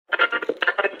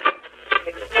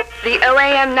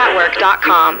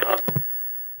TheOAMNetwork.com.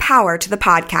 Power to the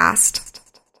podcast.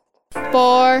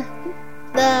 For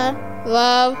the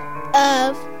love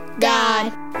of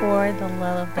God. For the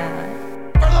love of God.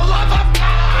 For the love of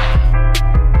God!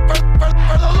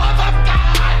 For the love of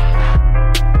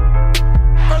God!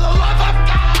 For the love of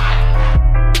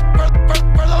God!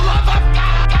 For the love of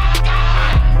God!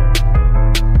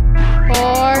 For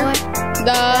the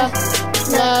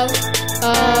love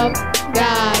of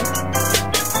God.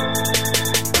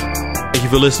 Thank you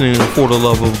for listening to the For the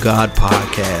Love of God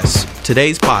podcast.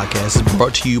 Today's podcast is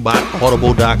brought to you by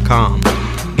Audible.com.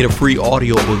 Get a free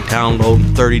audiobook download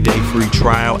and 30-day free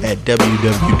trial at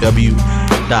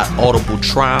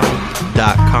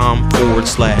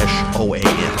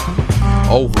www.audibletrial.com/OAM.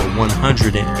 Over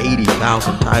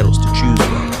 180,000 titles to choose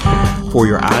from for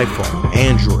your iPhone,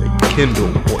 Android, Kindle,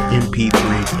 or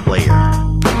MP3 player.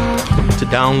 To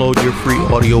download your free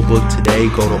audiobook today,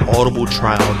 go to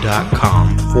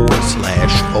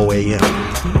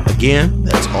audibletrial.com/OAM. Again,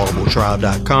 that's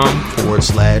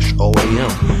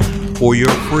audibletrial.com/OAM for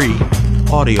your free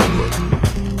audiobook.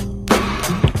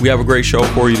 We have a great show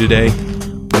for you today.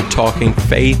 We're talking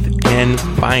faith and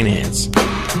finance,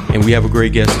 and we have a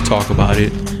great guest to talk about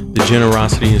it, the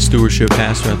generosity and stewardship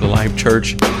pastor at the Life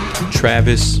Church,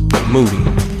 Travis Moody.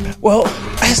 Well,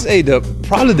 I say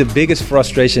probably the biggest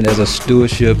frustration as a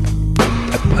stewardship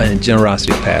and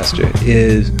generosity pastor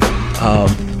is,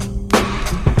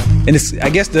 and it's, I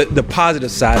guess, the positive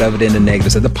side of it and the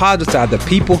negative side. The positive side, the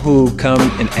people who come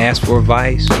and ask for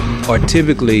advice are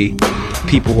typically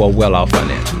people who are well off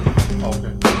financially.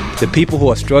 Okay. The people who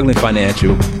are struggling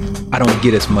financially, I don't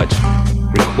get as much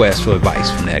requests for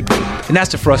advice from that group. And that's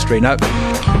the frustrating.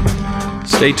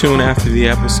 Stay tuned after the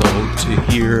episode to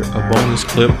hear a bonus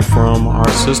clip from our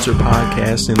sister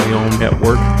podcast in the OAM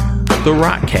network, The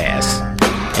Rockcast.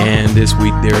 And this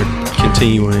week they're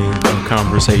continuing a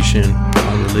conversation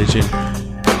on religion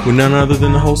with none other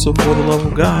than the host of For the Love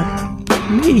of God,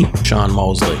 me, Sean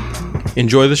Mosley.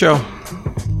 Enjoy the show.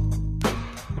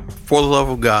 For the Love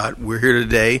of God, we're here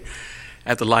today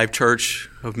at the Life Church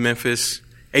of Memphis,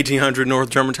 1800 North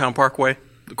Germantown Parkway,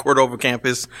 the Cordova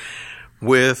campus,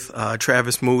 with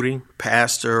Travis Moody,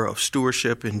 pastor of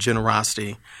Stewardship and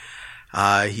Generosity.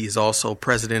 He's also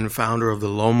president and founder of the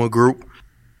Loma Group.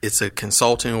 It's a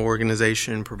consulting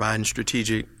organization providing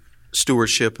strategic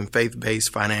stewardship and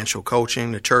faith-based financial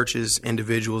coaching to churches,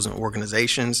 individuals, and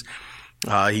organizations.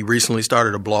 He recently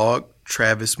started a blog,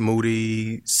 Travis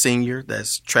Moody Senior.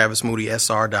 That's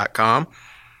travismoodysr.com.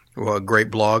 Well, a great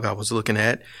blog I was looking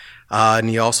at. And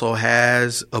he also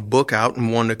has a book out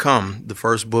and one to come. The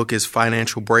first book is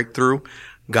Financial Breakthrough,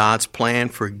 God's Plan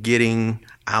for Getting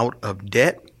Out of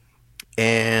Debt.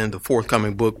 And the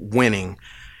forthcoming book, Winning,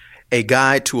 A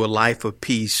Guide to a Life of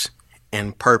Peace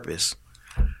and Purpose.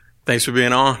 Thanks for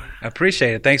being on. I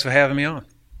appreciate it. Thanks for having me on.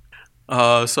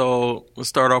 So let's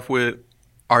start off with,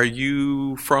 are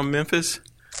you from Memphis?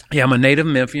 Yeah, I'm a native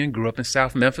Memphian. Grew up in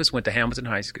South Memphis. Went to Hamilton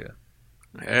High School.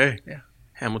 Hey. Yeah.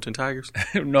 Hamilton Tigers?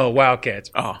 No,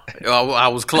 Wildcats. Oh, I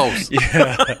was close.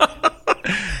 Yeah.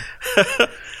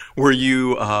 Were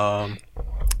you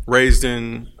raised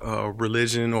in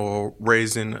religion or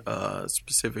raised in a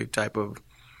specific type of?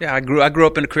 Yeah, I grew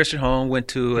up in a Christian home. Went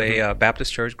to a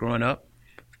Baptist church growing up.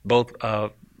 Both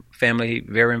family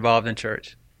very involved in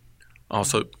church.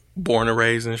 Also born and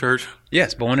raised in church?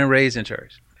 Yes, born and raised in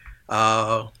church.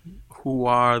 Who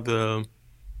are the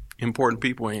important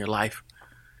people in your life?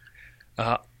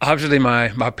 Obviously,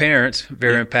 my parents,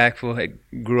 very impactful. I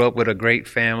grew up with a great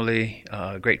family,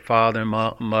 great father and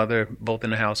mother, both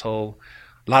in the household.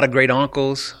 A lot of great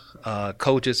uncles,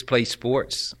 coaches, played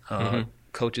sports,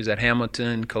 coaches at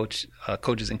Hamilton, coaches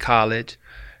in college,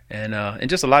 and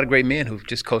just a lot of great men who've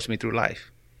just coached me through life.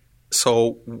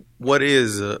 So what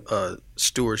is a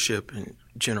stewardship and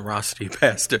generosity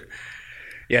pastor?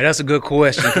 Yeah, that's a good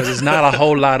question because there's not a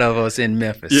whole lot of us in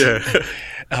Memphis.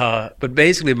 Yeah. But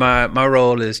basically, my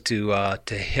role is to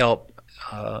help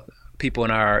people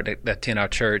that attend our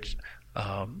church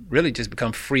really just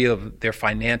become free of their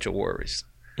financial worries.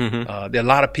 There are a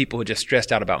lot of people who are just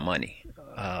stressed out about money,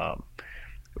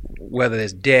 whether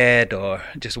it's debt or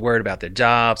just worried about their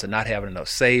jobs or not having enough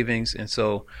savings. And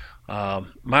so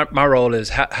my role is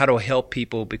how to help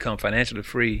people become financially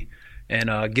free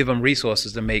and give them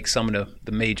resources to make some of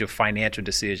the major financial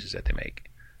decisions that they make.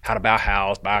 How to buy a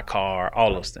house, buy a car,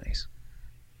 all those things.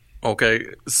 Okay,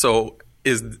 so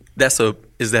is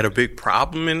that a big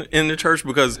problem in the church?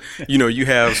 Because you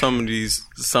have some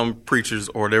preachers,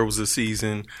 or there was a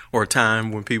season or a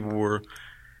time when people were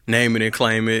name it and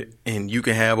claim it, and you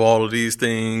can have all of these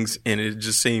things, and it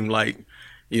just seemed like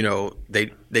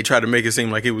they try to make it seem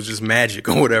like it was just magic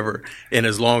or whatever. And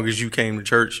as long as you came to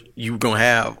church, you were going to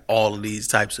have all of these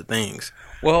types of things.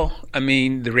 Well, I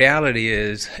mean, the reality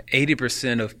is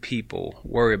 80% of people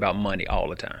worry about money all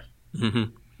the time.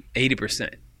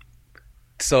 80%.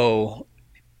 So,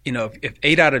 if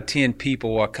 8 out of 10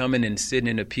 people are coming and sitting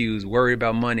in the pews worried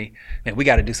about money, then we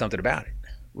got to do something about it.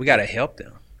 We got to help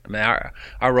them. I mean,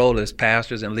 our role as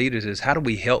pastors and leaders is how do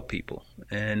we help people?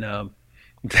 And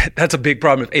that's a big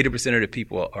problem if 80% of the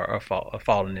people are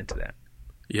falling into that.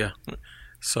 Yeah.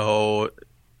 So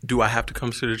do I have to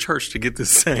come to the church to get the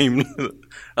same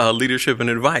leadership and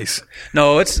advice?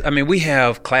 No, we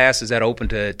have classes that are open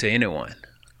to anyone.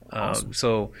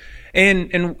 Awesome.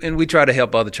 And we try to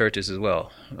help other churches as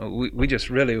well. We just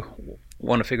really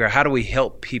want to figure out how do we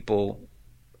help people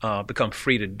become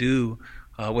free to do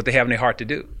what they have in their heart to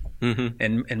do.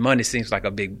 And money seems like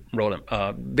a big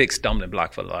stumbling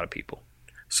block for a lot of people.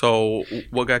 So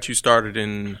what got you started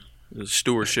in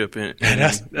stewardship?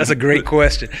 That's a great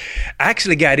question. I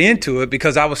actually got into it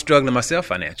because I was struggling myself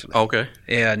financially. Okay.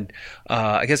 And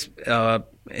I guess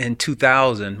in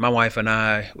 2000, my wife and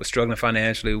I were struggling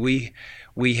financially.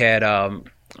 We had,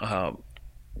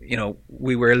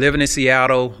 we were living in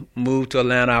Seattle, moved to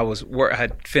Atlanta. I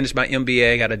had finished my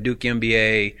MBA, got a Duke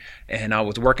MBA, and I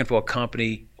was working for a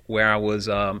company where I was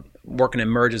working in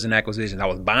mergers and acquisitions. I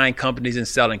was buying companies and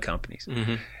selling companies.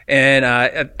 And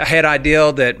I had an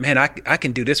idea that, man, I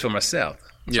can do this for myself.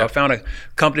 So I found a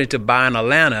company to buy in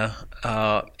Atlanta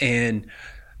and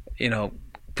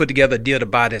put together a deal to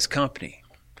buy this company.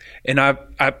 And I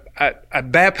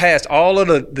bypassed all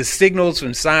of the signals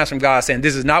and signs from God saying,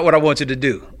 this is not what I want you to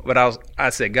do. But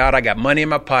I said, God, I got money in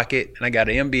my pocket and I got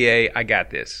an MBA. I got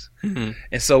this. And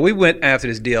so we went after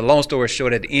this deal. Long story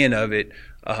short, at the end of it,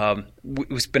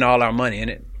 we spent all our money in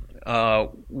it.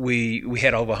 We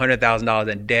had over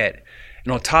 $100,000 in debt.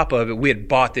 And on top of it, we had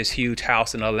bought this huge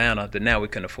house in Atlanta that now we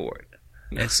couldn't afford.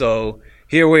 And so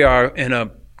here we are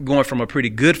going from a pretty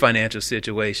good financial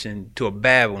situation to a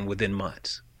bad one within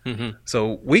months.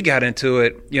 So we got into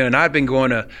it, and I'd been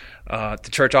going to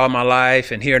church all my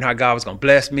life and hearing how God was going to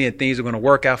bless me and things were going to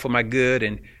work out for my good.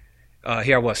 And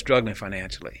here I was struggling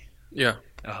financially. Yeah.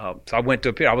 So I went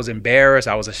to I was embarrassed.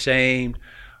 I was ashamed.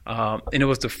 And it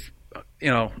was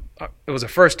it was the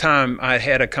first time I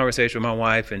had a conversation with my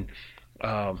wife, and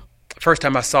first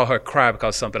time I saw her cry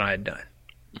because of something I had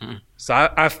done. So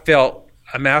I felt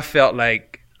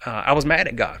like I was mad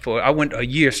at God I went a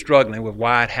year struggling with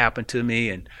why it happened to me.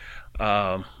 And,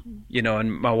 and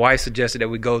my wife suggested that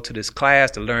we go to this class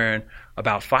to learn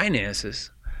about finances.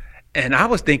 And I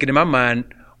was thinking in my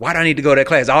mind, why do I need to go to that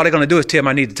class? All they're going to do is tell me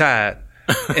I need to tithe.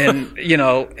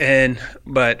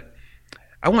 But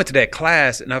I went to that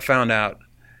class and I found out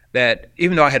that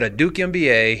even though I had a Duke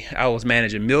MBA, I was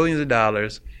managing millions of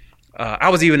dollars. I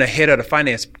was even the head of the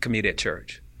finance committee at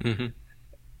church.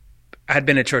 I had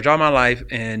been in church all my life,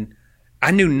 and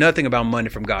I knew nothing about money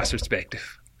from God's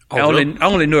perspective. I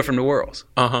only knew it from the world's.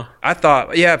 I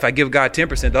thought, if I give God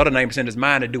 10%, the other 90% is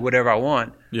mine to do whatever I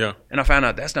want. Yeah. And I found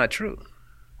out that's not true.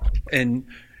 And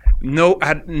no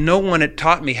one had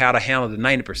taught me how to handle the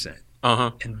 90%.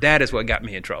 And that is what got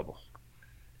me in trouble.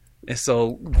 And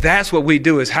so that's what we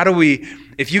do is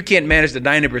if you can't manage the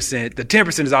 90%, the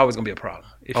 10% is always going to be a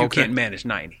problem if you can't manage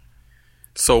 90.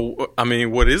 So,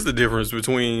 what is the difference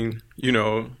between,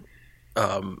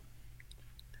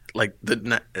 like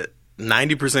the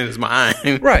 90% is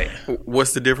mine? Right.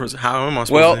 What's the difference? How am I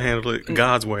supposed to handle it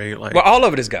God's way? All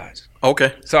of it is God's.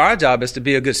 Okay. So our job is to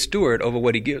be a good steward over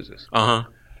what he gives us.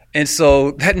 And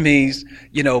so that means,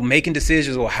 making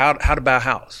decisions on how to buy a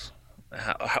house,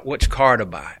 which car to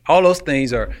buy. All those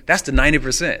things that's the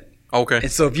 90%. Okay. And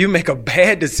so if you make a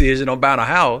bad decision on buying a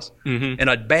house and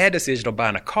a bad decision on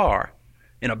buying a car,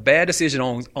 and a bad decision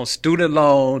on student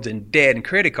loans and debt and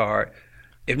credit card,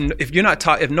 if you're not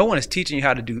taught, if no one is teaching you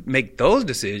how to make those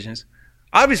decisions,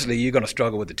 obviously you're going to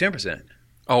struggle with the 10%.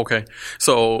 Okay.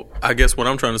 So I guess what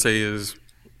I'm trying to say is,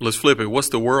 let's flip it. What's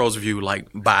the world's view? Like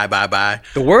buy.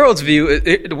 The world's view,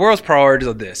 the world's priorities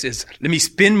are this: is let me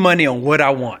spend money on what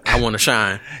I want. I want to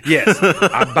shine. Yes.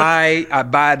 I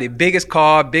buy the biggest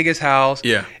car, biggest house.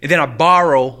 Yeah. And then I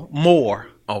borrow more.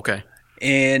 Okay.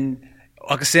 And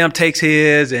Uncle Sam takes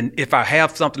his, and if I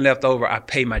have something left over, I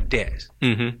pay my debts.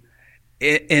 In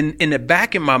the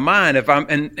back of my mind, if I'm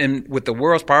and with the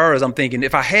world's priorities, I'm thinking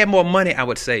if I had more money, I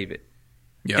would save it.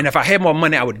 Yeah. And if I had more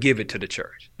money, I would give it to the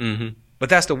church. But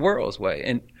that's the world's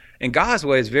way. And God's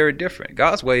way is very different.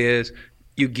 God's way is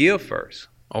you give first.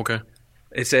 Okay.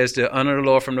 It says to honor the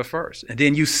Lord from the first, and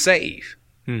then you save.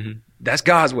 That's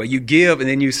God's way. You give and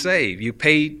then you save. You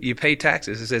pay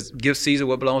taxes. It says give Caesar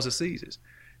what belongs to Caesar.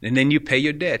 and then you pay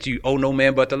your debts. You owe no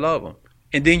man but to love him,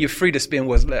 and then you're free to spend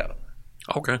what's left.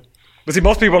 Okay. But see,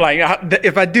 most people are like,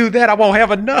 if I do that, I won't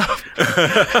have enough.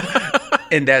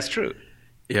 And that's true.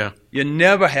 Yeah. You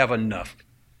never have enough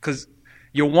because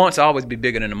your wants always be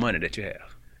bigger than the money that you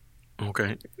have.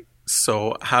 Okay.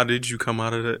 So how did you come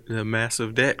out of the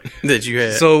massive debt that you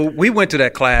had? So we went to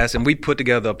that class and we put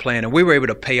together a plan, and we were able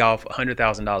to pay off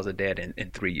 $100,000 of debt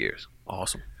in 3 years.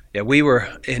 Awesome. Yeah, we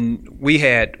were paying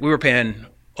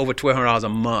over $1,200 a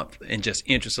month in just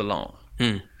interest alone.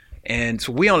 And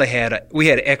so we had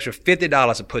an extra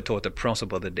 $50 to put toward the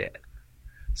principal of the debt.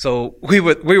 So we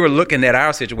were looking at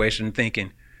our situation and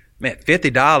thinking, man,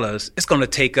 $50, it's going to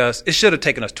take us. It should have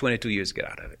taken us 22 years to get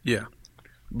out of it. Yeah.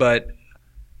 But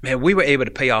man, we were able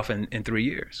to pay off in 3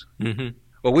 years. Mm-hmm.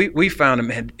 Well, we found that,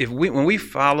 man, when we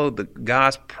follow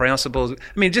God's principles,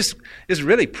 I mean, it's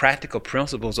really practical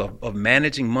principles of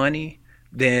managing money,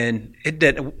 then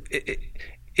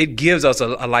it gives us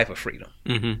a life of freedom.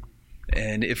 Mm-hmm.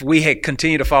 And if we had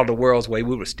continued to follow the world's way,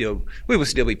 we would still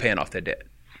be paying off that debt.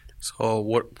 So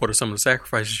what are some of the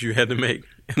sacrifices you had to make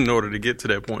in order to get to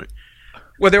that point?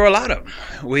 Well, there were a lot of them.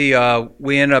 We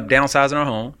ended up downsizing our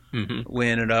home. Mm-hmm. We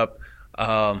ended up,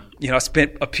 I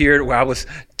spent a period where I was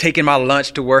taking my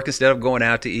lunch to work instead of going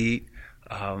out to eat.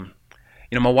 My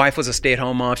wife was a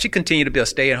stay-at-home mom. She continued to be a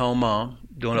stay-at-home mom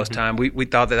during those times. We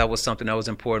thought that was something that was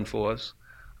important for us.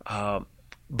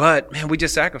 But man, we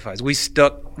just sacrificed. We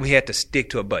had to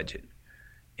stick to a budget.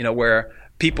 Where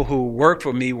people who worked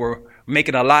for me were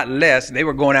making a lot less. They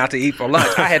were going out to eat for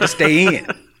lunch. I had to stay in.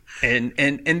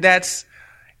 And that's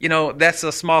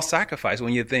a small sacrifice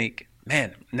when you think,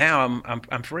 man, now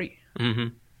I'm free. Mm-hmm.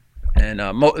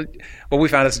 And what we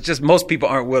found is just most people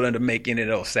aren't willing to make any of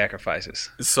those sacrifices.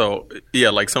 So yeah,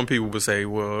 like some people would say,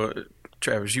 well,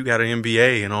 Travis, you got an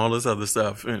MBA and all this other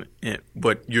stuff,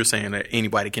 but you're saying that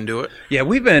anybody can do it? Yeah,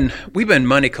 we've been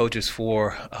money coaches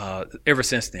for ever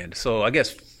since then. So I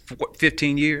guess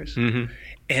 15 years, mm-hmm.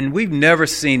 And we've never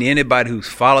seen anybody who's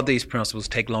followed these principles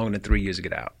take longer than 3 years to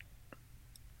get out.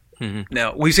 Mm-hmm.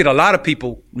 Now we've seen a lot of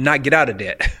people not get out of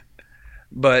debt,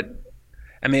 but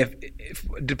I mean,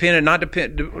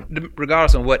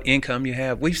 regardless on what income you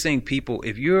have, we've seen people,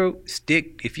 if you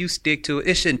stick to it,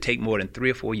 it shouldn't take more than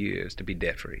 3 or 4 years to be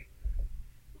debt free.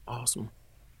 Awesome.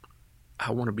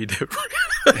 I want to be debt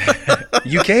free.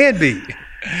 You can be.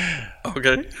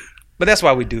 Okay. But that's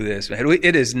why we do this, man.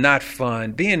 It is not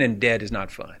fun. Being in debt is not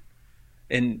fun.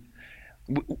 And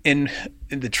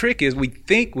the trick is we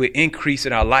think we're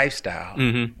increasing our lifestyle.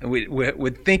 Mm-hmm. And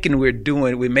we're thinking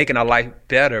we're making our life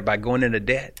better by going into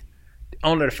debt,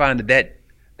 only to find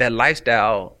that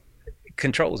lifestyle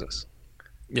controls us.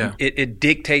 Yeah, it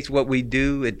dictates what we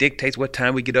do. It dictates what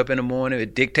time we get up in the morning.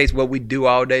 It dictates what we do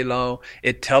all day long.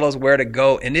 It tells us where to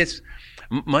go. And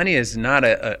money is not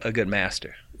a good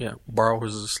master. Yeah, borrower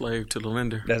is a slave to the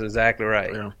lender. That's exactly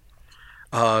right.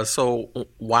 Yeah. So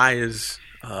why is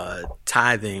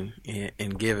tithing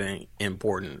and giving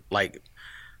important? Like,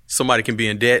 somebody can be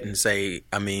in debt and say,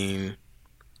 I mean,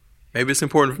 maybe it's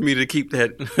important for me to keep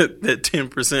that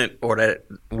 10% or that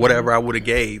whatever I would have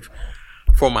gave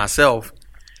for myself,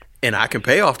 and I can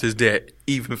pay off this debt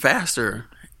even faster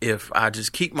if I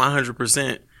just keep my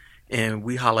 100% and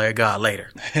we holler at God later.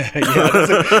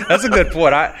 Yeah, that's a good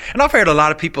point. I've heard a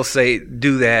lot of people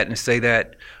do that and say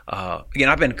that. Again,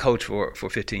 I've been a coach for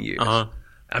 15 years. Uh-huh.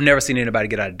 I've never seen anybody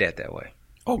get out of debt that way.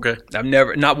 Okay.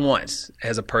 Not once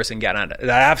has a person got out of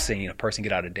that. I've seen a person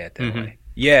get out of debt that mm-hmm. way.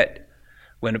 Yet,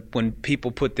 when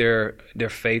people put their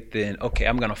faith in, okay,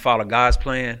 I'm going to follow God's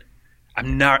plan,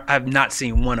 I've not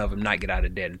seen one of them not get out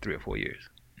of debt in 3 or 4 years.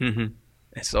 Mm-hmm.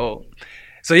 And so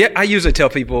yeah, I usually tell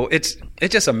people it's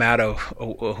just a matter of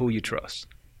who you trust.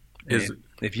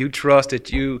 If you trust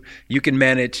that you can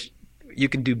manage, you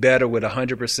can do better with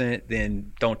 100%,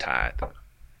 then don't tithe.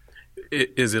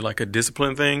 Is it like a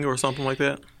discipline thing or something like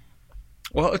that?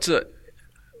 Well,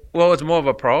 it's more of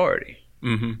a priority.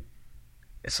 Mm-hmm.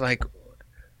 It's like,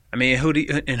 I mean, who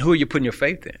are you putting your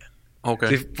faith in?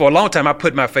 Okay. See, for a long time, I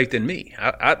put my faith in me.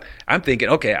 I'm thinking,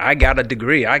 okay, I got a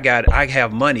degree, I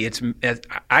have money.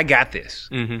 I got this,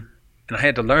 mm-hmm. and I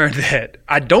had to learn that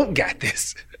I don't got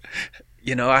this.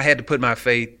 I had to put my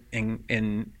faith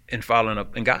in following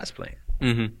up in God's plan.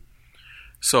 Mm-hmm.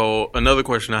 So another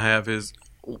question I have is,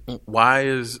 why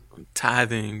is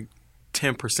tithing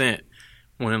 10%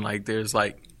 when there's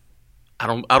I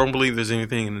don't believe there's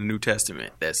anything in the New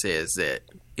Testament that says that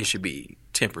it should be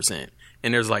 10%.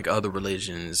 And there's other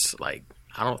religions, I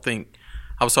don't think,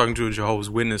 I was talking to a Jehovah's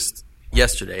Witness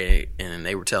yesterday and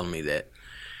they were telling me that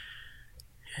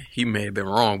he may have been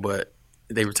wrong, but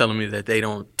they were telling me that they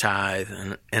don't tithe,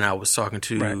 and I was talking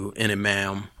to an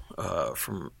imam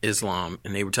from Islam,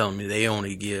 and they were telling me they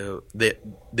only give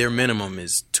their minimum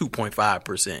is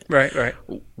 2.5%. Right.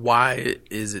 Why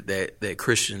is it that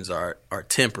Christians are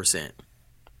 10%?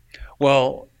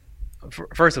 Well,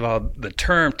 first of all, the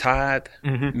term tithe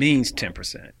means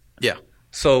 10%. Yeah.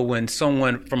 So when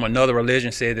someone from another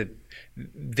religion said that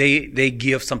they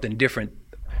give something different,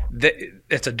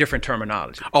 it's a different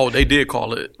terminology. Oh, they did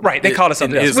call it. Right, they call it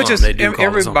something else, Islam, which is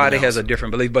everybody has else. a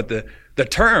different belief. But the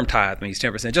term tithe means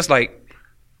 10%, just like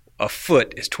a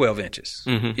foot is 12 inches.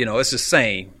 You know, it's the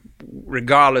same,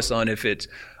 regardless on if it's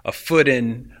a foot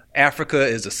in Africa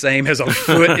is the same as a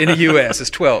foot in the U.S. It's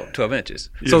 12 inches.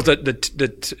 Yeah. So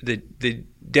the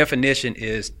definition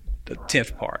is the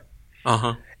 10th part.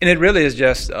 And it really is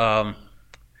just, it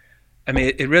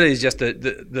really is just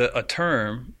a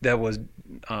term that was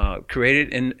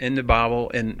created in the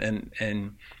Bible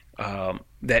and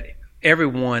that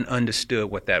everyone understood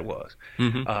what that was.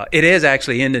 It is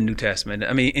actually in the New Testament.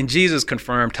 I mean, and Jesus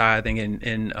confirmed tithing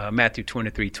in Matthew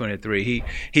 23:23.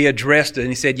 He addressed it and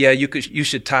he said, yeah, you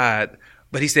should tithe,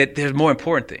 but he said there's more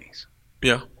important things.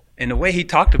 Yeah. And the way he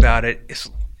talked about it,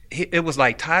 it was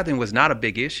like tithing was not a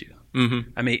big issue.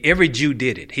 I mean, every Jew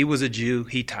did it. He was a Jew,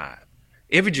 he tithed.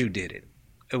 Every Jew did it.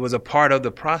 It was a part of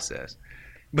the process.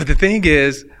 But the thing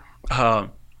is,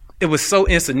 it was so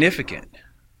insignificant.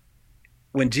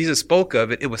 When Jesus spoke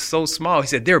of it, it was so small. He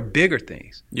said, there are bigger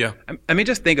things. Yeah. I mean,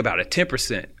 just think about it,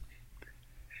 10%.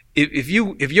 If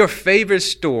your favorite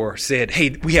store said,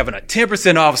 hey, we have a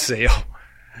 10% off sale,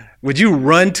 would you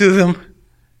run to them?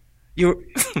 You're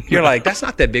like, that's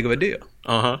not that big of a deal.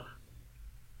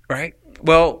 Right?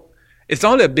 Well, it's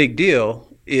only a big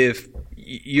deal if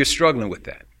you're struggling with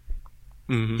that.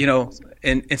 You know,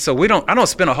 and so I don't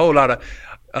spend a whole lot of,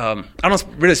 I don't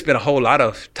really spend a whole lot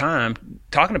of time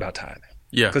talking about tithing.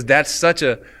 Yeah. Because that's such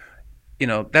a,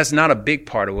 that's not a big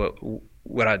part of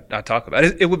what I talk about.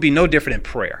 It would be no different in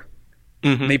prayer.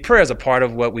 I mean, prayer is a part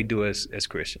of what we do as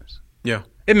Christians. Yeah.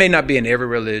 It may not be in every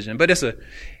religion, but it's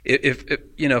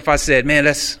if I said, man,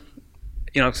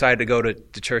 I'm excited to go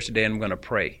to church today and I'm going to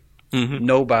pray.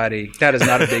 That is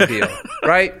not a big deal,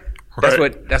 right?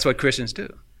 That's what Christians do.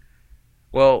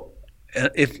 Well,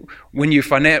 when you're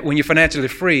financially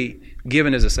free,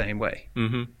 giving is the same way.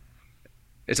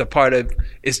 It's a part of.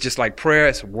 It's just like prayer.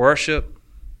 It's worship,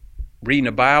 reading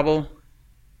the Bible,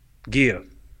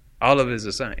 give. All of it is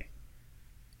the same.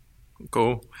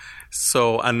 Cool.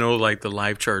 So I know like the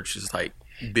Life Church is like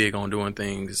big on doing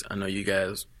things. I know you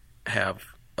guys have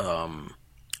a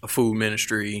food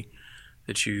ministry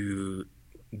that you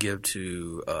give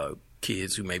to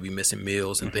kids who may be missing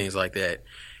meals and things like that.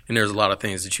 And there's a lot of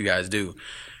things that you guys do.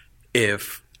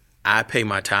 If I pay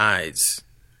my tithes,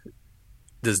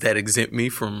 does that exempt me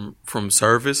from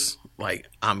service? Like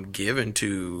I'm given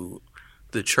to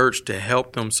the church to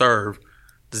help them serve.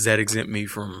 Does that exempt me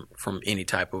from any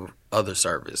type of other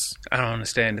service? I don't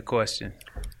understand the question.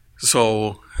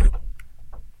 So,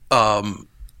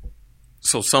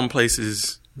 some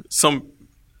places, some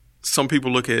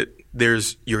people look at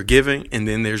there's your giving and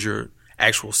then there's your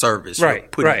actual service. Right.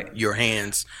 Putting your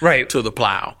hands to the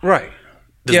plow. Right.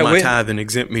 Does my tithing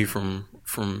exempt me from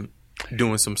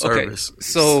doing some service? Okay.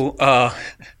 So,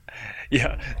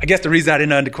 I guess the reason I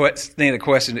didn't understand the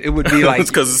question, it would be like... It's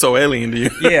because it's so alien to you.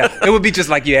 Yeah, it would be just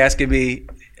like you asking me,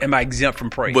 am I exempt from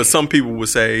praying? But some people would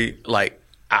say, like,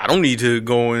 I don't need to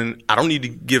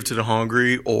give to the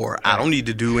hungry, or I don't need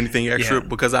to do anything extra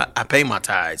because I pay my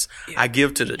tithes. I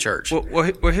give to the church. Well,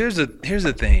 here's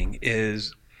the thing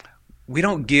is we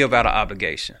don't give out of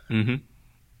obligation.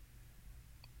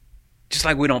 Just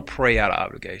like we don't pray out of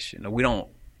obligation, or we don't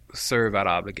serve out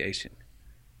of obligation.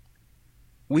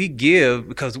 We give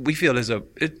because we feel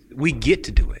we get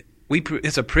to do it.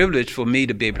 It's a privilege for me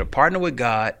to be able to partner with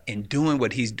God in doing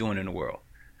what He's doing in the world.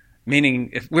 Meaning,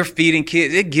 if we're feeding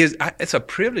kids, it's a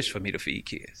privilege for me to feed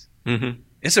kids.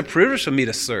 It's a privilege for me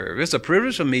to serve. It's a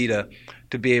privilege for me to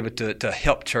be able to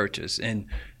help churches, and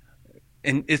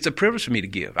it's a privilege for me to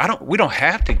give. We don't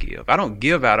have to give. I don't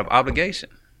give out of obligation,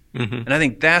 and I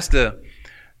think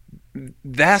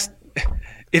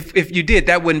if you did,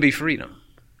 that wouldn't be freedom.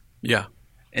 Yeah.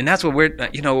 And that's what we're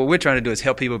trying to do is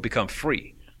help people become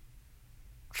free.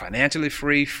 Financially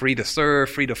free, free to serve,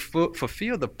 free to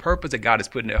fulfill the purpose that God has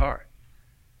put in their heart.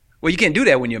 Well, you can't do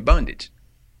that when you're in bondage.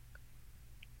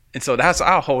 And so that's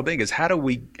our whole thing is how do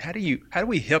we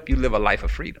help you live a life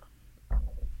of freedom?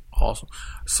 Awesome.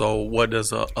 So what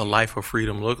does a life of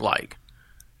freedom look like?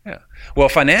 Yeah. Well,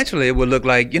 financially it would look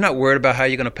like you're not worried about how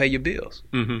you're going to pay your bills.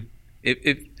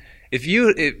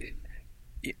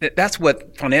 that's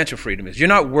what financial freedom is. You're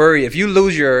not worried if you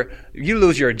lose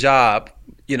your job.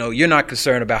 You're not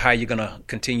concerned about how you're going to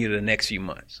continue the next few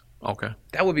months. Okay.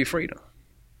 That would be freedom.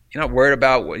 You're not worried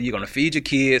about what you're going to feed your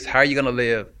kids, how are you going to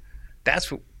live.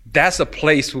 That's a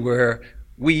place where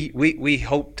we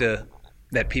hope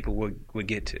that people would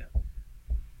get to.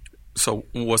 So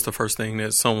what's the first thing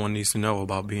that someone needs to know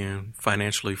about being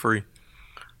financially free?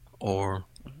 Or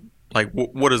like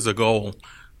what is the goal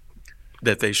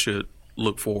that they should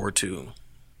look forward to?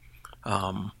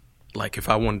 Like if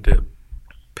I wanted to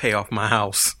pay off my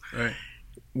house, right,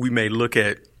 we may look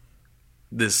at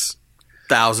this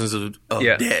thousands of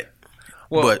debt,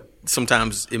 but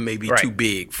sometimes it may be too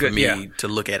big for me to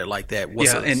look at it like that.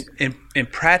 In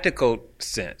practical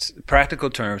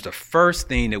terms, the first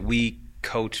thing that we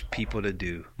coach people to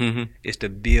do is to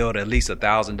build at least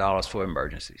 $1,000 for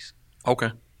emergencies.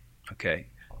 Okay.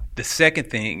 The second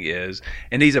thing is,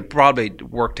 and these are probably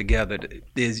work together,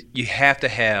 is you have to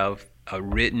have a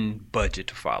written budget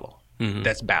to follow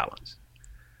that's balanced.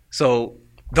 So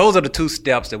those are the two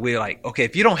steps that we're like, okay,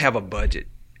 if you don't have a budget,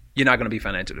 you're not going to be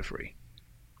financially free.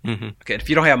 Okay, if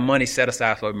you don't have money set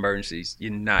aside for emergencies,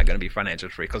 you're not going to be financially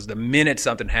free, because the minute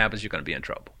something happens, you're going to be in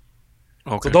trouble.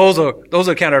 Okay. So those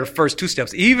are kind of the first two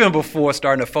steps, even before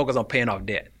starting to focus on paying off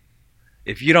debt.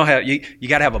 If you don't have, you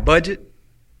got to have a budget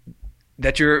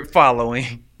that you're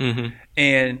following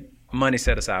and money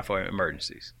set aside for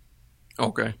emergencies.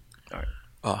 Okay. All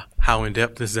right. How in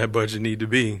depth does that budget need to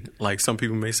be? Like some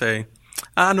people may say,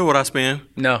 I know what I spend.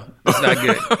 No, it's not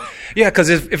good. Yeah, because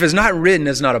if it's not written,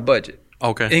 it's not a budget.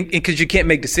 Okay. Because you can't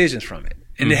make decisions from it.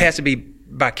 And it has to be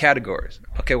by categories.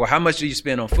 Okay, well, how much do you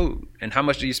spend on food? And how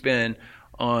much do you spend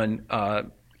on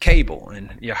cable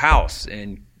and your house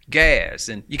and gas?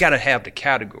 And you got to have the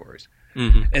categories.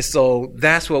 And so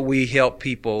that's what we help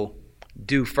people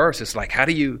do first. It's like, how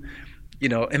do you,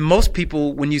 and most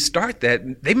people, when you start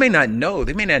that, they may not know.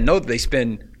 They may not know that they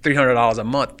spend $300 a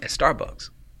month at Starbucks.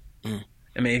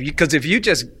 I mean, because if you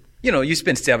just, you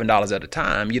spend $7 at a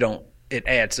time, it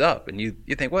adds up, and you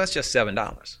think, well, it's just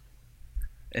 $7.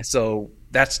 And so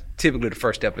that's typically the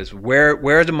first step is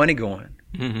where is the money going?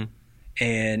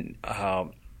 And,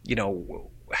 how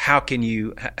can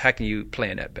you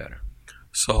plan that better?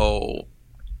 So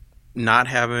not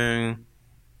having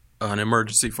an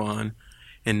emergency fund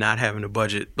and not having a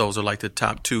budget, those are like the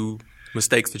top two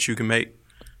mistakes that you can make.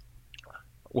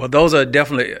 Well, those are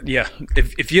definitely,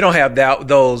 If you don't have that,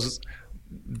 those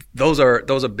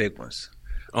are big ones.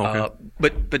 Okay.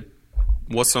 But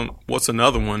what's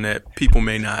another one that people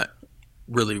may not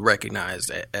really recognize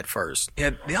at first?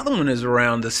 Yeah, the other one is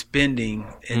around the spending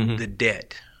and the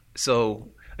debt.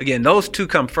 So again, those two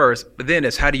come first, but then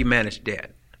it's how do you manage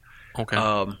debt? Okay.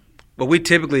 But we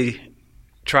typically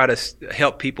try to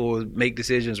help people make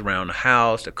decisions around the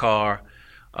house, the car.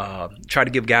 Try to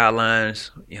give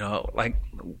guidelines. Like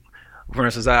for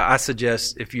instance, I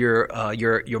suggest if your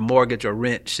mortgage or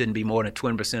rent shouldn't be more than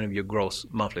 20% of your gross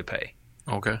monthly pay.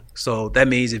 Okay. So that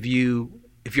means if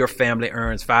your family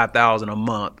earns $5,000 a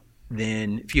month,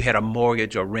 then if you had a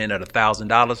mortgage or rent at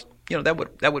 $1,000,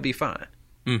 that would be fine.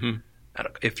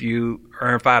 If you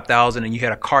earn $5,000 and you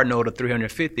had a car note of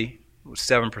 $350,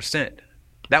 7%,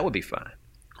 that would be fine.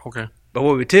 Okay. But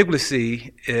what we typically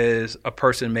see is a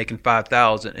person making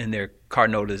 $5,000 and their car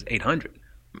note is $800,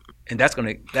 and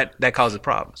that causes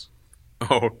problems.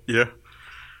 Oh yeah.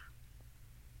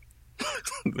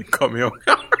 They caught me on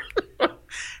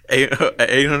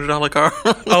 $800 car.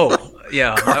 Oh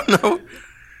yeah. Car note?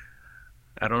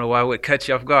 I don't know why it would cut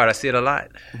you off guard. I see it a lot.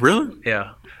 Really?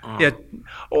 Yeah. Yeah.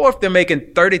 Or if they're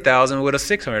making $30,000 with a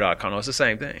 $600 car note, it's the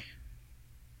same thing.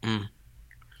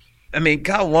 I mean,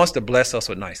 God wants to bless us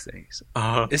with nice things.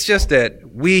 It's just that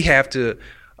we have to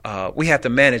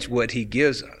manage what He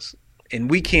gives us, and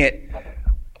we can't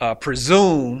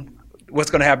presume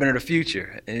what's going to happen in the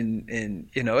future. And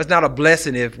it's not a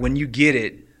blessing if when you get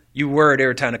it, you worried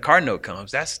every time the car note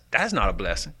comes. That's not a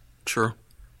blessing. Sure.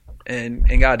 And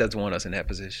God doesn't want us in that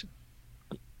position.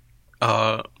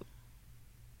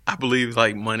 I believe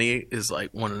like money is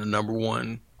like one of the number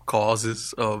one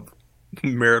causes of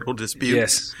marital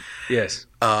disputes. Yes.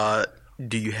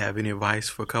 Do you have any advice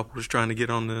for couples trying to get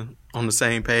on the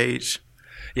same page?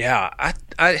 Yeah,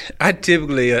 I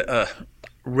typically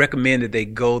recommend that they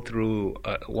go through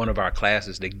one of our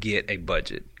classes to get a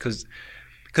budget, because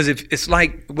if it's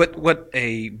like what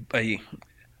a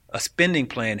spending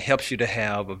plan helps you to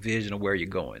have a vision of where you're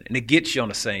going, and it gets you on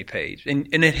the same page, and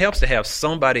it helps to have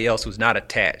somebody else who's not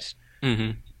attached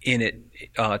in it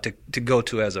to go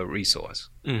to as a resource.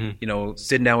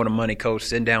 Sitting down with a money coach,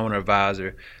 sitting down with an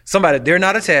advisor, somebody they're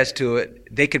not attached to it.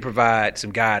 They could provide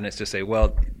some guidance to say,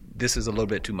 well, this is a little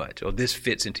bit too much, or this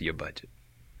fits into your budget.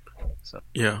 So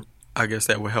Yeah, I guess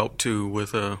that would help too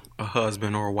with a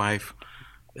husband or a wife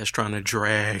that's trying to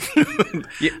drag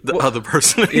the other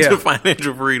person into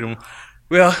financial freedom.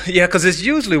 Well, yeah, because it's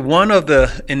usually one of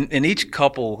the, in each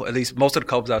couple, at least most of the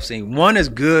couples I've seen, one is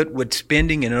good with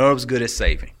spending and another is good at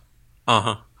saving.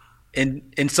 Uh-huh.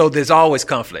 And so there's always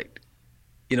conflict.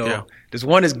 There's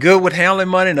one is good with handling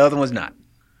money and the other one's not.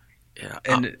 Yeah,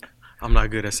 And I'm not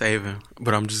good at saving,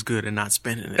 but I'm just good at not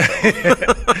spending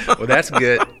it. well, that's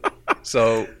good.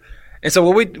 So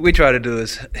what we try to do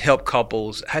is help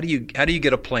couples. How do you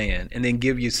get a plan, and then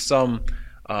give you some.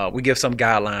 We give some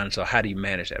guidelines on how do you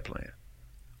manage that plan.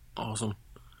 Awesome.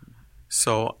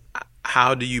 So,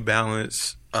 how do you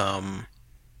balance? The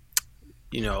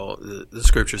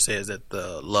scripture says that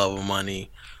the love of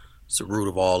money is the root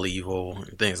of all evil,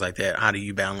 and things like that. How do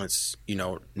you balance?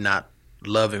 Not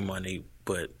loving money,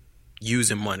 but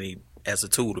using money as a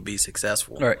tool to be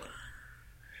successful. Right.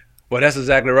 Well, that's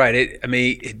exactly right.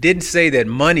 It didn't say that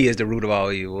money is the root of all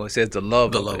evil. It says the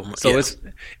love of it. So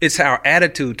it's our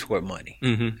attitude toward money.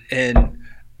 Mm-hmm. And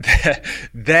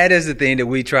that is the thing that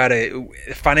we try to,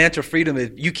 financial freedom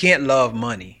is, you can't love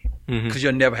money because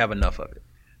you'll never have enough of it.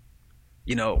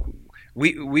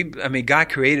 God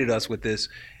created us with this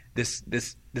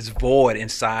void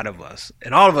inside of us,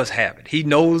 and all of us have it. He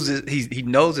knows he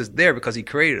knows it's there because he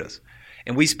created us,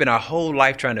 and we spend our whole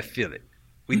life trying to fill it.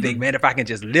 We think, man, if I can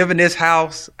just live in this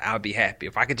house, I'll be happy.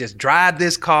 If I could just drive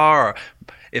this car, or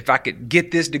if I could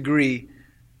get this degree,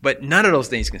 but none of those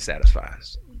things can satisfy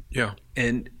us. Yeah,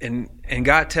 and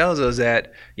God tells us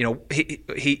that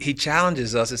he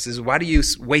challenges us and says, why do you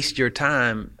waste your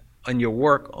time on your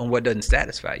work on what doesn't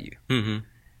satisfy you? Mm-hmm.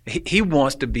 He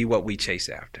wants to be what we chase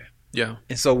after. Yeah.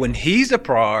 And so when he's a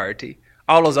priority,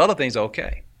 all those other things are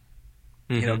okay.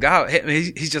 Mm-hmm. God,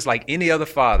 he's just like any other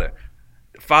father.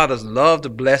 Fathers love to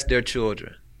bless their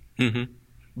children. Mm-hmm.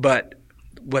 But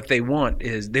what they want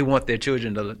is they want their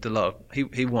children to love.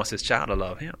 He wants his child to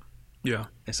love him. Yeah.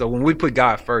 And so when we put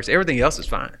God first, everything else is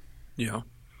fine. Yeah.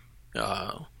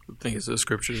 I think it's the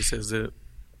scripture that says that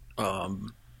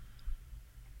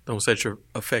don't set your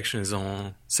affections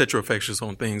on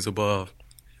things above,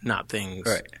 not things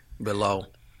below.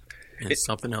 And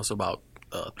something else about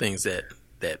things that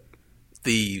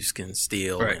thieves can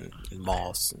steal and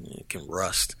moths and it can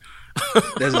rust.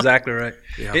 That's exactly right.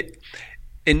 Yeah.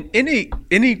 In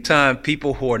any time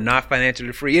people who are not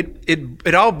financially free,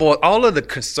 it all of the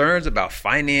concerns about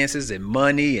finances and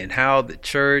money and how the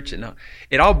church and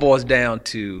it all boils down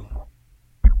to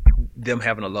them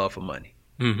having a love for money.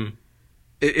 Mm-hmm.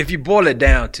 If you boil it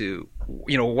down to,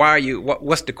 why are you?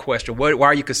 What's the question? Why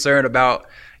are you concerned about,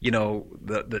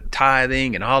 the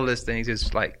tithing and all these things?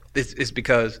 It's like it's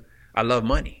because I love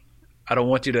money. I don't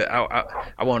want you to.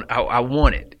 I want it.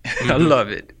 Mm-hmm. I love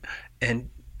it, and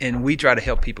we try to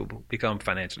help people become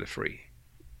financially free.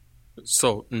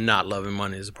 So not loving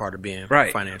money is a part of being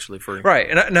financially free, right?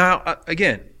 And now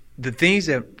again, the things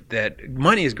that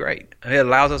money is great. It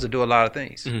allows us to do a lot of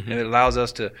things, and it allows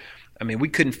us to. We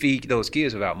couldn't feed those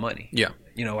kids without money. Yeah.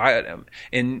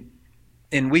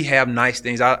 And we have nice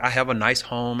things. I have a nice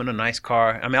home and a nice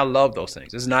car. I love those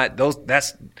things. It's not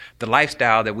that's the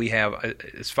lifestyle that we have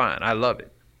is fine. I love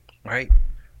it. Right?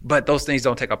 But those things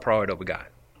don't take our priority over God.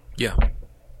 Yeah.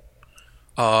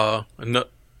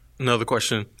 Another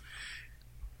question.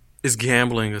 Is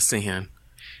gambling a sin?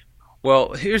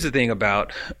 Well, here's the thing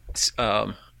about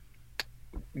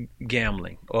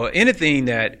gambling or anything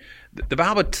that the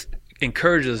Bible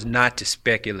encourages us not to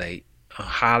speculate on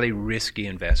highly risky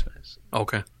investments.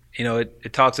 Okay.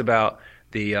 It talks about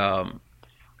the,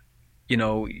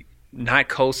 not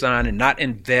co-signing, not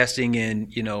investing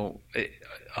in,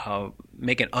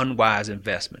 making unwise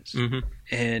investments. Mm-hmm.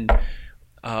 And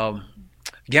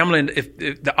gambling, if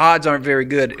the odds aren't very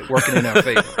good, working in our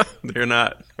favor. They're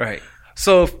not. Right.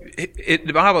 So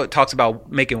the Bible talks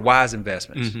about making wise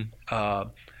investments. Mm-hmm.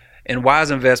 And wise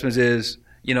investments is,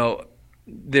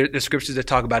 there's scriptures that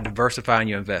talk about diversifying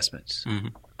your investments.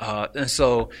 Mm-hmm. And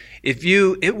so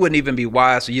it wouldn't even be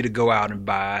wise for you to go out and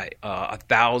buy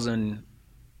 1,000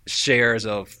 shares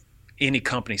of any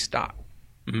company stock.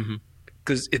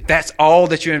 Because if that's all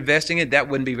that you're investing in, that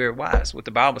wouldn't be very wise. What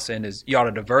the Bible is saying is you ought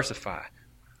to diversify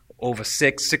over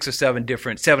six or seven,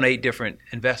 8 different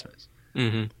investments.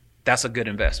 Mm-hmm. That's a good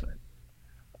investment.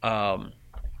 And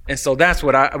so that's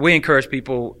what we encourage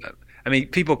people.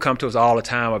 People come to us all the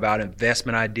time about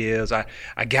investment ideas. I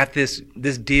got this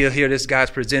deal here this guy's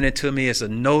presented to me. It's a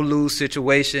no-lose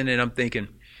situation. And I'm thinking,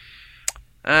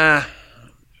 there's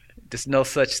no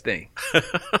such thing.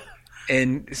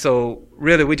 And so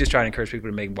really we just try to encourage people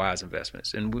to make wise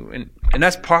investments. And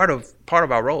that's part of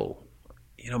our role.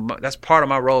 That's part of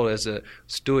my role as a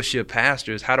stewardship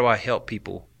pastor is how do I help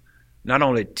people not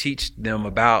only teach them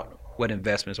about what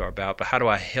investments are about, but how do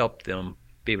I help them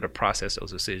be able to process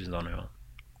those decisions on their own?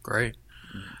 Great.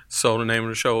 So the name of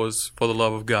the show is For the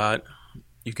Love of God.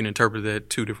 You can interpret that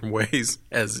two different ways,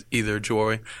 as either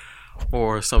joy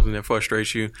or something that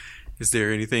frustrates you. Is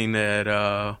there anything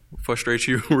that frustrates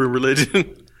you with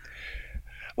religion?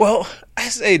 Well, I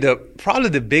say probably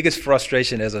the biggest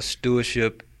frustration as a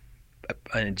stewardship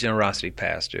and generosity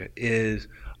pastor is,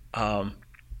 and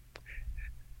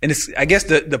it's I guess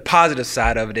the positive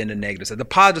side of it and the negative side. The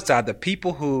positive side, the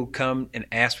people who come and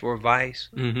ask for advice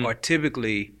are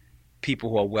typically people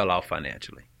who are well off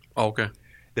financially. Okay.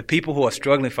 The people who are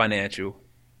struggling financial,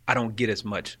 I don't get as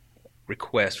much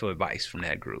requests for advice from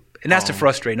that group, and that's the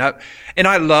frustrating. I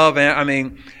love, I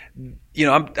mean,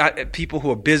 people who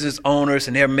are business owners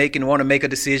and they're want to make a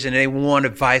decision and they want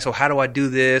advice. Or how do I do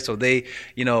this? Or they're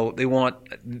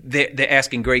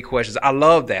asking great questions. I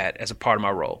love that as a part of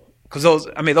my role because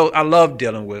I love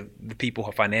dealing with the people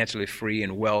who are financially free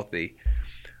and wealthy.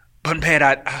 But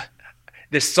man,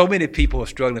 there's so many people who are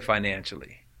struggling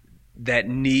financially that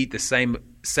need the same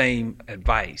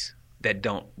advice that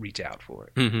don't reach out for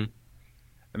it. Mm-hmm.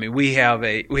 I mean, we have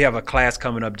a class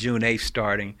coming up June 8th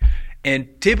starting, and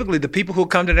typically the people who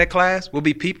come to that class will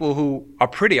be people who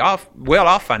are well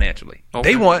off financially.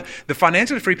 Okay. The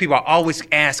financially free people are always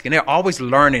asking, they're always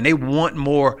learning, they want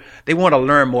to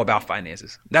learn more about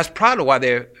finances. That's probably why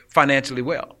they're financially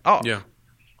well off. Yeah.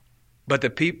 But the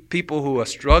people who are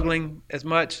struggling as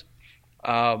much,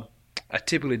 I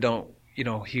typically don't,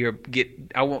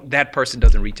 that person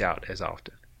doesn't reach out as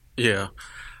often. Yeah.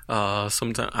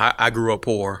 Sometimes I grew up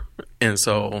poor, and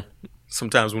so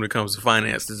sometimes when it comes to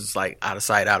finance, it's just like out of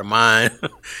sight, out of mind,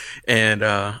 and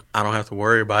I don't have to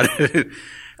worry about it.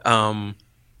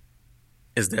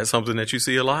 Is that something that you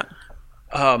see a lot?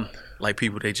 Like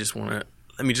people, they just want to,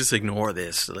 let me just ignore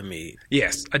this.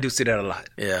 Yes, I do see that a lot.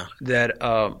 Yeah. That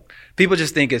people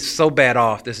just think it's so bad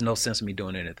off, there's no sense in me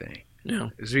doing anything. Yeah.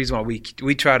 It's the reason why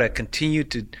we try to continue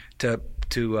to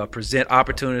present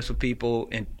opportunities for people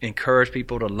and encourage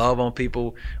people to love on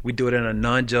people. We do it in a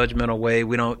non-judgmental way.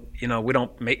 We don't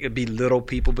belittle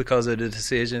people because of the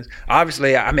decisions.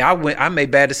 Obviously, I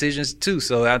made bad decisions too.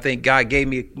 So I think God gave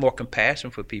me more compassion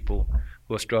for people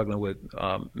who are struggling with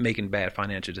making bad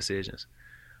financial decisions.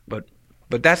 But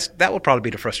that would probably be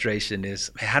the frustration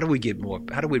is, how do we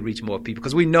reach more people?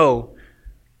 Because we know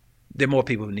there are more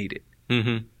people who need it.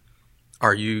 Mm-hmm.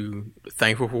 Are you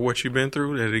thankful for what you've been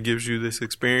through, that it gives you this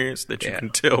experience that you can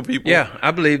tell people? Yeah,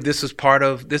 I believe this was part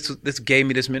of this gave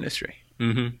me this ministry.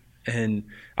 Mm-hmm. And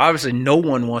obviously no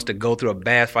one wants to go through a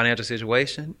bad financial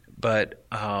situation, but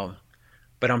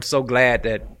I'm so glad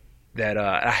that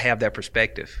I have that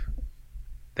perspective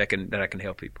that I can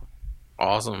help people.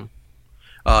 Awesome.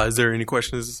 Is there any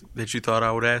questions that you thought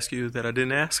I would ask you that I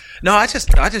didn't ask? No, I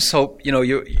just hope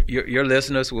your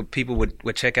listeners, people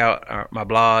would check out my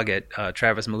blog at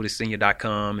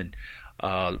travismoodysenior.com and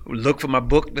look for my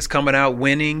book that's coming out,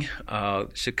 Winning.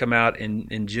 Should come out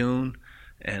in June,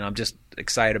 and I'm just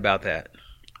excited about that.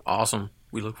 Awesome.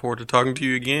 We look forward to talking to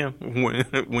you again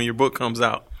when your book comes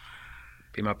out.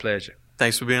 Be my pleasure.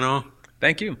 Thanks for being on.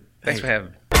 Thank you. Thanks for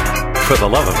having me. For the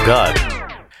love of God.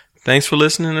 Thanks for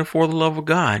listening to For the Love of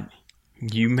God.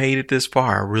 You made it this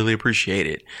far. I really appreciate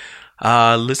it.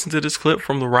 Listen to this clip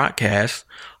from the Rockcast,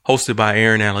 hosted by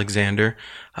Aaron Alexander.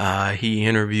 He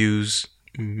interviews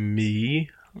me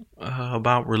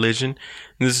about religion.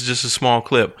 And this is just a small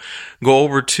clip. Go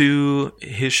over to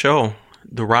his show,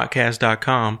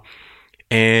 therockcast.com,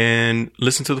 and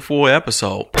listen to the full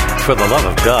episode. For the love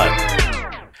of God.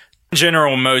 In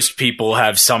general, most people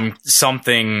have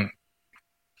something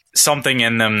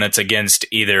in them that's against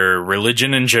either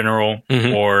religion in general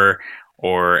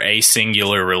or a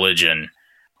singular religion.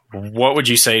 What would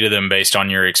you say to them based on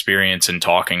your experience in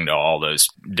talking to all those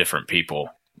different people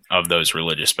of those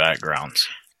religious backgrounds?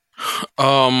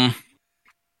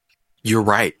 You're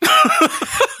right.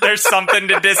 There's something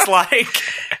to dislike.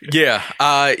 Yeah.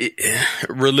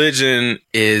 Religion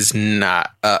is not,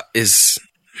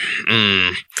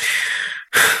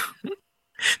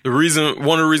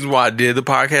 one of the reasons why I did the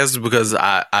podcast is because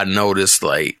I noticed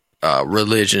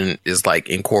religion is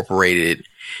incorporated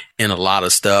in a lot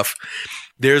of stuff.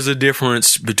 There's a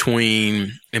difference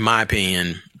between, in my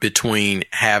opinion, between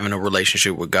having a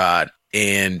relationship with God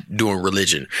and doing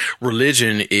religion.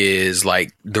 Religion is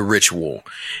like the ritual.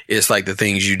 It's like the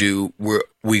things you do.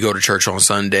 We go to church on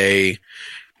Sunday.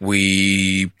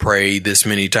 We pray this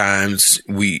many times.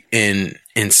 We in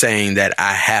saying that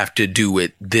I have to do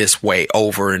it this way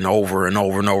over and over and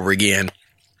over and over again.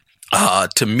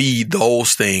 To me,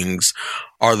 those things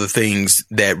are the things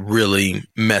that really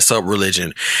mess up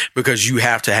religion, because you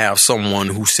have to have someone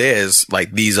who says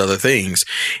like these other things.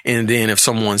 And then if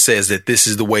someone says that this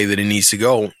is the way that it needs to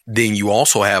go, then you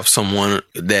also have someone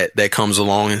that comes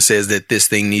along and says that this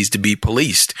thing needs to be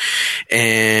policed.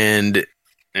 And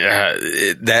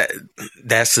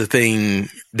that's the thing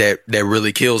that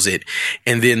really kills it.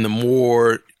 And then the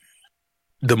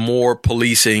more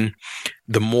policing,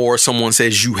 the more someone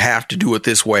says you have to do it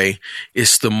this way,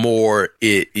 it's the more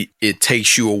it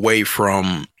takes you away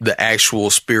from the actual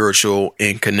spiritual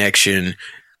and connection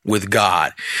with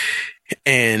God.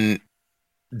 And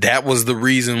that was the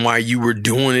reason why you were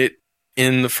doing it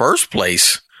in the first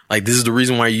place. Like, this is the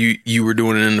reason why you were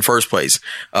doing it in the first place.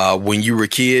 When you were a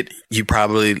kid, you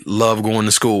probably loved going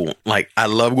to school. Like, I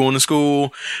love going to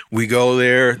school. We go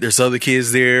there. There's other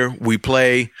kids there. We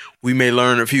play. We may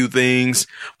learn a few things.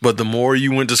 But the more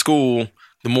you went to school,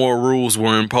 the more rules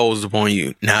were imposed upon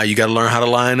you. Now you got to learn how to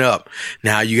line up.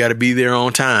 Now you got to be there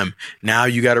on time. Now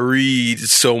you got to read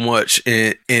so much.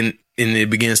 And it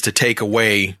begins to take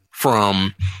away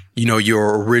from,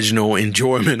 your original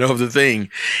enjoyment of the thing.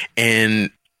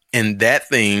 And that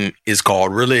thing is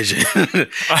called religion.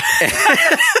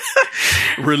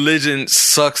 Religion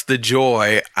sucks the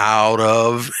joy out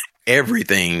of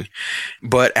everything.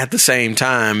 But at the same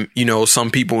time,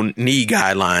 some people need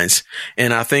guidelines.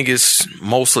 And I think it's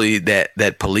mostly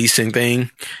that policing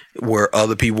thing, where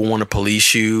other people want to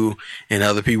police you and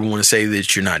other people want to say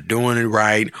that you're not doing it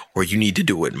right, or you need to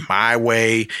do it my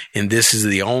way, and this is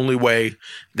the only way.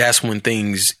 That's when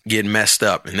things get messed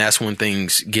up, and that's when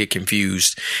things get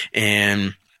confused.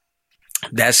 And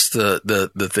that's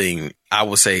the thing I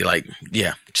would say, like,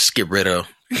 yeah, just get rid of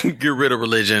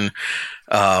religion.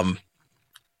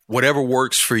 Whatever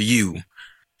works for you,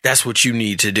 that's what you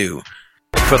need to do.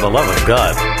 For the love of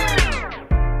God.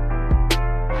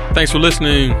 Thanks for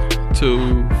listening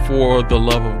to For the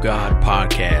Love of God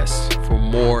podcast. For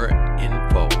more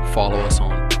info, follow us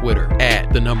on Twitter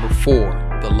at @4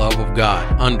 the love of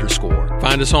God _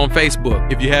 Find us on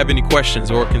Facebook. If you have any questions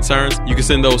or concerns, you can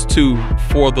send those to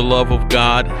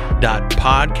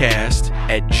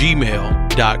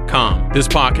fortheloveofgod.podcast@gmail.com. This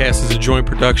podcast is a joint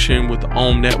production with the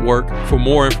OHM Network. For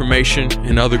more information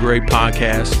and other great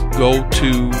podcasts, go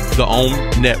to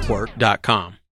theohmnetwork.com.